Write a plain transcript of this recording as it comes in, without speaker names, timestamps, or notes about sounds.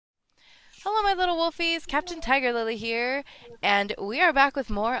Hello, my little wolfies. Captain TigerLily here, and we are back with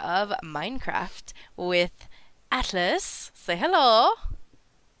more of Minecraft with Atlas. Say hello.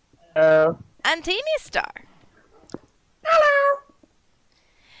 Hello. And TiniStar. Hello.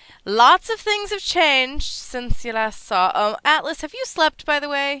 Lots of things have changed since you last saw. Atlas, have you slept, by the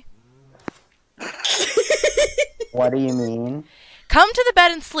way? What do you mean? Come to the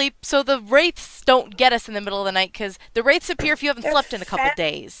bed and sleep so the wraiths don't get us in the middle of the night, because the wraiths appear if you haven't slept in a couple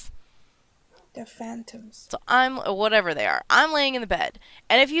days. They're phantoms. So whatever they are, I'm laying in the bed.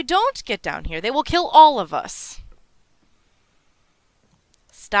 And if you don't get down here, they will kill all of us.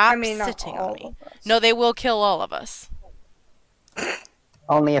 Stop sitting on me. No, they will kill all of us.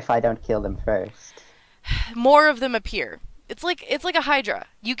 Only if I don't kill them first. More of them appear. It's like a Hydra.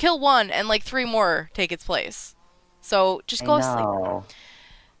 You kill one and like 3 more take its place. So just go to sleep.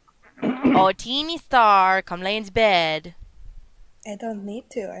 Oh, TiniStar, come lay in bed. I don't need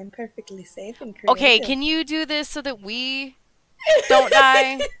to. I'm perfectly safe and creative. Okay, can you do this so that we don't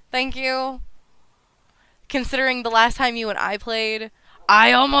die? Thank you. Considering the last time you and I played,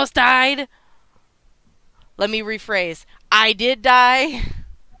 I almost died. Let me rephrase. I did die.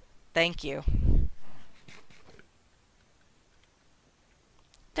 Thank you.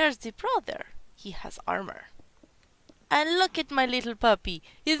 There's the brother. He has armor. And look at my little puppy.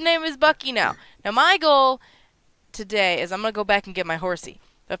 His name is Bucky now. Now my goal today is I'm going to go back and get my horsey.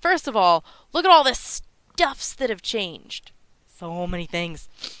 But first of all, look at all the stuffs that have changed. So many things.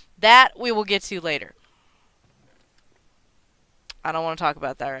 That we will get to later. I don't want to talk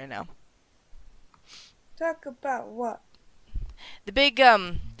about that right now. Talk about what? The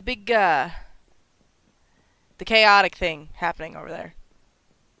chaotic thing happening over there.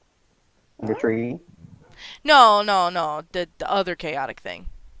 The tree? No. The other chaotic thing.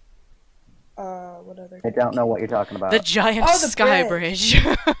 What other? I don't know what you're talking about. The giant sky bridge.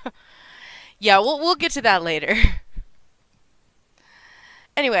 Yeah, we'll get to that later.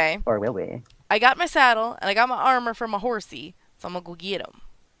 Anyway. Or will we? I got my saddle, and I got my armor for my horsey, so I'm gonna go get him.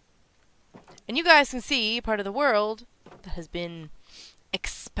 And you guys can see part of the world that has been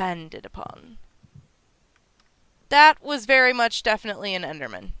expanded upon. That was very much definitely an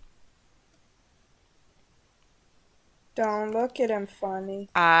Enderman. Don't look at him funny.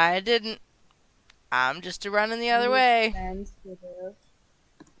 I didn't. I'm just running the other way. Sensitive.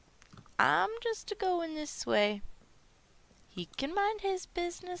 I'm just going this way. He can mind his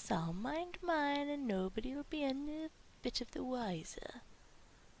business, I'll mind mine, and nobody'll be any bit of the wiser.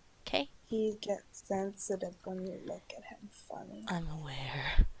 Okay? He gets sensitive when you look at him funny. I'm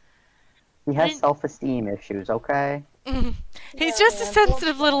aware. He has self-esteem issues, okay? He's just a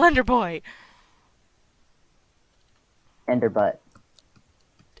sensitive little ender boy. Ender butt.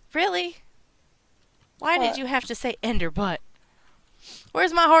 Really? Why did you have to say ender butt?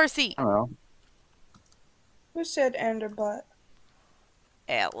 Where's my horsey? I don't know. Who said ender butt?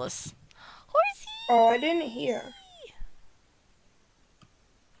 Atlas. Horsey! Oh, I didn't hear.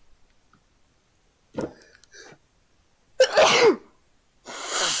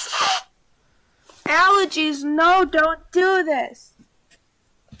 Allergies, no, don't do this.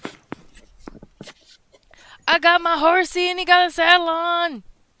 I got my horsey and he got a saddle on.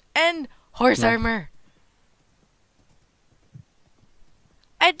 And horse armor.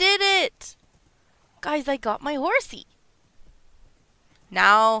 I did it! Guys, I got my horsey.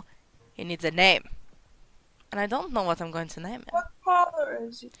 Now, he needs a name. And I don't know what I'm going to name him. What color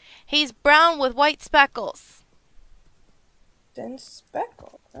is he? He's brown with white speckles. Then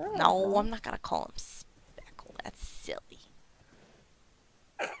speckle. No, I'm not going to call him Speckle. That's silly.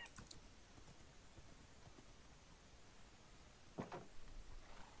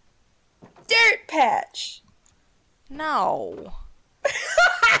 Dirt Patch. No.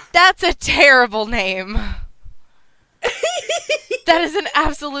 That's a terrible name. That is an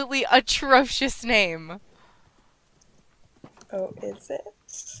absolutely atrocious name. Oh, is it?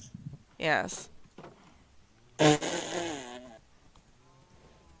 Yes.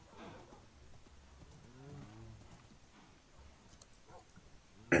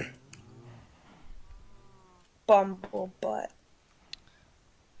 Bumble butt.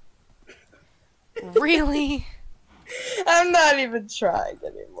 Really? I'm not even trying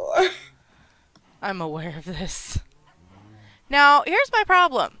anymore. I'm aware of this. Now, here's my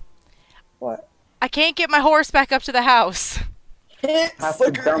problem. What? I can't get my horse back up to the house. Have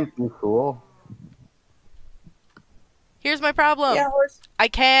to dump you, fool. Here's my problem. Yeah, horse. I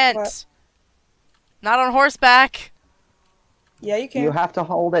can't. What? Not on horseback. Yeah, you can. You have to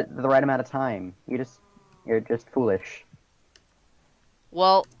hold it the right amount of time. You're just foolish.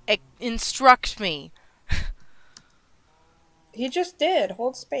 Well, instruct me. He just did.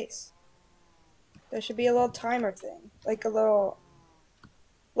 Hold space. There should be a little timer thing. Like a little...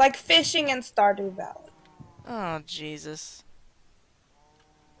 Like fishing in Stardew Valley. Oh, Jesus.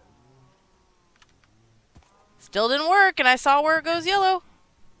 Still didn't work, and I saw where it goes yellow.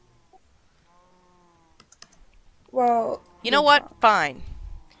 Well... You know what? Fine.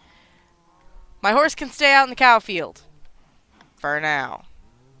 My horse can stay out in the cow field. For now.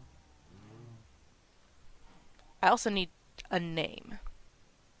 I also need a name.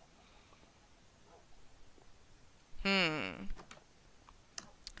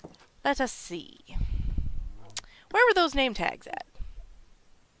 Let us see. Where were those name tags at?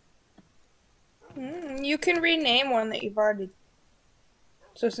 You can rename one that you've already...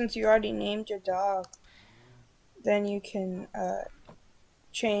 So since you already named your dog, then you can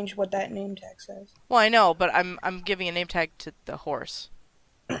change what that name tag says. Well, I know, but I'm giving a name tag to the horse.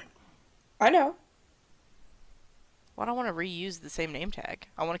 I know. Well, I don't want to reuse the same name tag.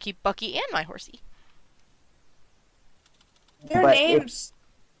 I want to keep Bucky and my horsey. Their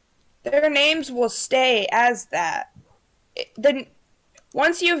names will stay as that. Then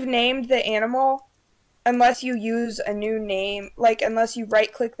once you've named the animal, unless you use a new name, like unless you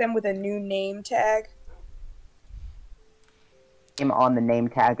right-click them with a new name tag. Name on the name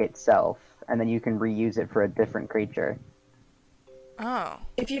tag itself, and then you can reuse it for a different creature. Oh.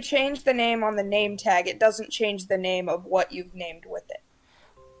 If you change the name on the name tag, it doesn't change the name of what you've named with it.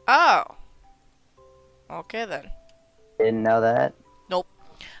 Oh. Okay, then. Didn't know that. Nope.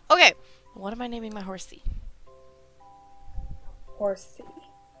 Okay. What am I naming my horsey? Horsey.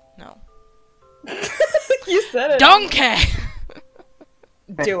 No. You said it. Donkey!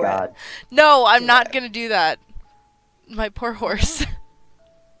 Do it. No, I'm not gonna do that. My poor horse.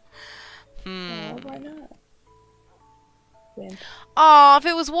 Oh, why not? Win. Aw, if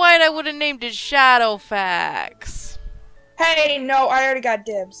it was white, I would have named it Shadowfax. Hey, no, I already got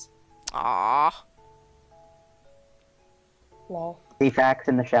dibs. Aw. Lol. See facts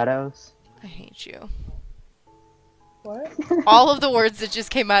in the shadows. I hate you. What? All of the words that just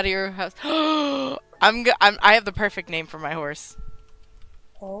came out of your house. I have the perfect name for my horse.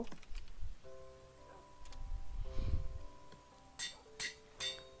 Oh.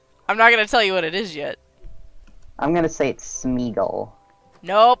 I'm not gonna tell you what it is yet. I'm gonna say it's Smeagol.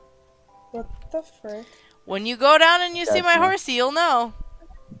 Nope. What the frick? When you go down and you see my Gotcha. horsey, you'll know.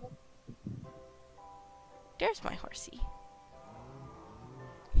 There's my horsey.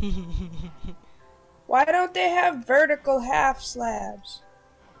 Why don't they have vertical half slabs?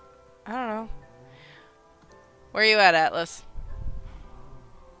 I don't know. Where are you at, Atlas?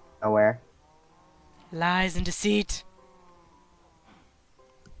 Nowhere. Lies and deceit.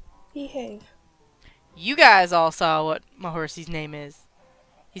 Behave. You guys all saw what my horsey's name is.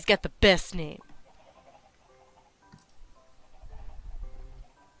 He's got the best name.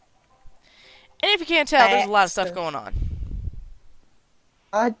 And if you can't tell, there's a lot of stuff going on.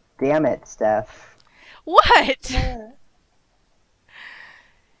 God damn it, Steph. What? Yeah.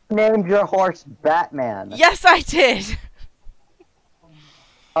 Named your horse Batman. Yes, I did.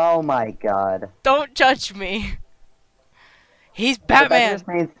 Oh my god. Don't judge me. He's So that Batman. just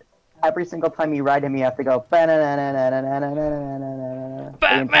means every single time you ride him, you have to go the entire time.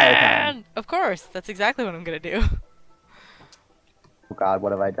 Batman! Of course, that's exactly what I'm gonna do. Oh god,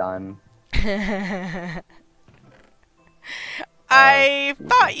 what have I done? I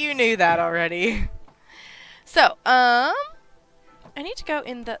thought you knew that already. So, I need to go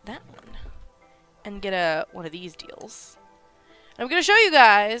in that one and get one of these deals. I'm gonna show you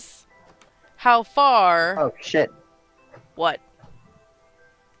guys how far. Oh shit. What?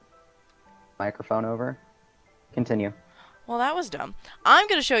 Microphone over. Continue. Well, that was dumb. I'm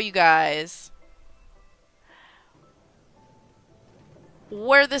gonna show you guys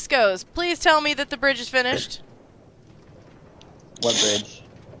where this goes. Please tell me that the bridge is finished. What bridge?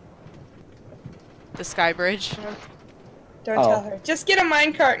 The sky bridge. Don't Oh. tell her. Just get a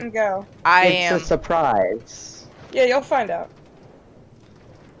minecart and go. It's a surprise. Yeah, you'll find out.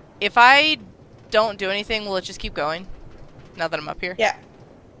 If I don't do anything, will it just keep going? Now that I'm up here? Yeah.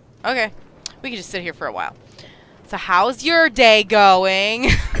 Okay. We can just sit here for a while. So how's your day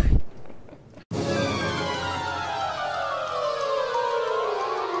going?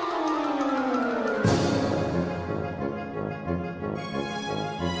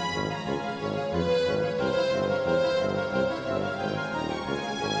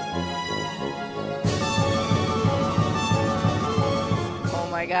 Oh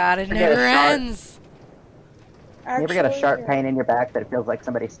my god, it Forget a never shark. ends. You ever get a Actually, sharp pain in your back that it feels like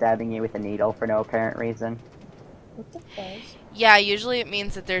somebody's stabbing you with a needle for no apparent reason? What the fuzz? Yeah, usually it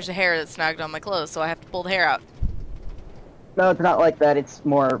means that there's a hair that's snagged on my clothes, so I have to pull the hair out. No, it's not like that. It's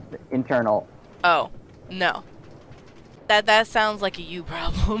more internal. Oh, no. That sounds like a you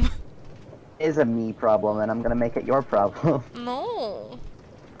problem. Is a me problem, and I'm gonna make it your problem. No.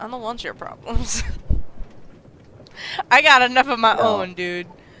 I don't want your problems. I got enough of my No. own, dude.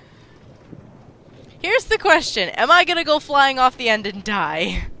 Here's the question. Am I gonna go flying off the end and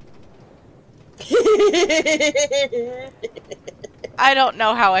die? I don't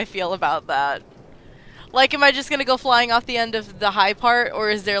know how I feel about that. Like, am I just gonna go flying off the end of the high part, or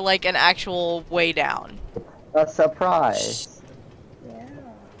is there, like, an actual way down? A surprise. Yeah.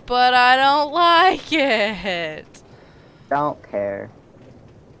 But I don't like it. Don't care.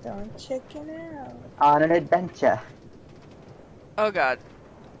 Don't chicken out. On an adventure. Oh god.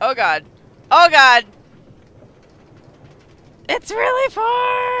 Oh god. Oh god! It's really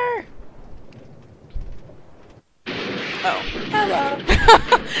far! Oh. Hello.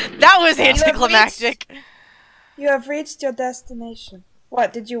 That was anticlimactic. You have reached your destination.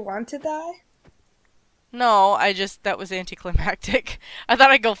 What, did you want to die? No, that was anticlimactic. I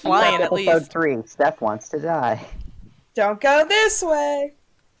thought I'd go flying at Episode least. 3, Steph wants to die. Don't go this way.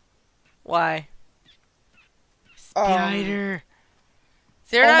 Why? Spider.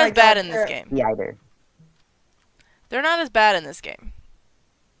 They're Oh not my as bad God, in this game. The either. They're not as bad in this game.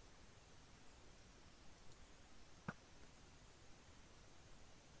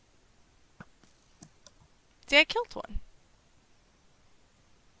 See, I killed one.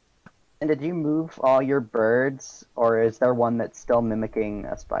 And did you move all your birds, or is there one that's still mimicking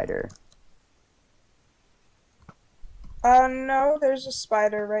a spider? No, there's a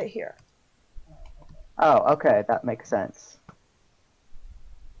spider right here. Oh, okay, that makes sense.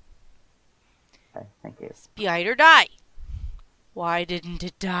 Okay, thank you. Spider die. Why didn't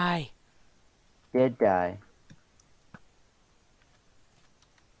it die? Did die.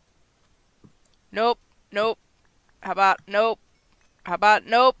 Nope. Nope. How about nope? How about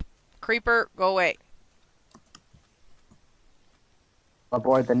nope? Creeper, go away.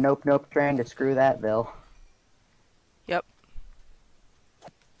 Aboard the nope nope train to screw that, Bill. Yep.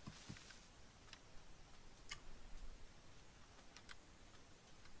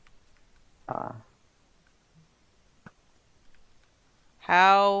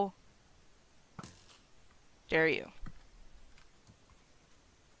 How dare you?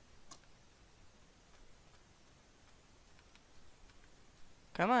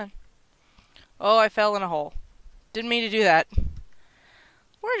 Come on. Oh, I fell in a hole. Didn't mean to do that.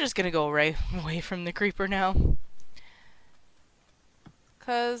 We're just gonna go right away from the creeper now.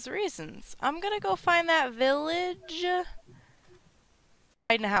 'Cause reasons. I'm gonna go find that village. Hide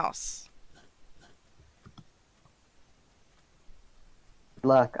in a house.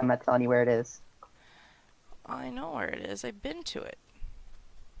 Look, I'm not telling you where it is. I know where it is. I've been to it.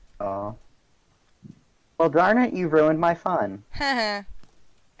 Oh. Well, darn it, you ruined my fun. Haha.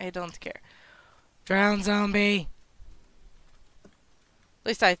 I don't care. Drown zombie. At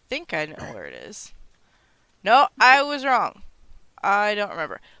least I think I know where it is. No, I was wrong. I don't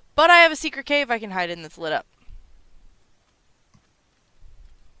remember. But I have a secret cave I can hide in that's lit up.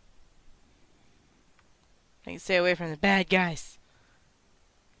 I can stay away from the bad guys.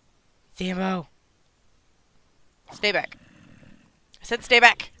 Sambo. Stay back. I said stay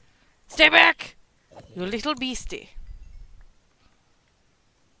back. Stay back! You little beastie.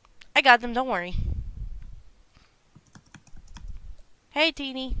 I got them, don't worry. Hey,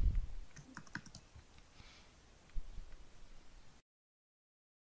 Teeny.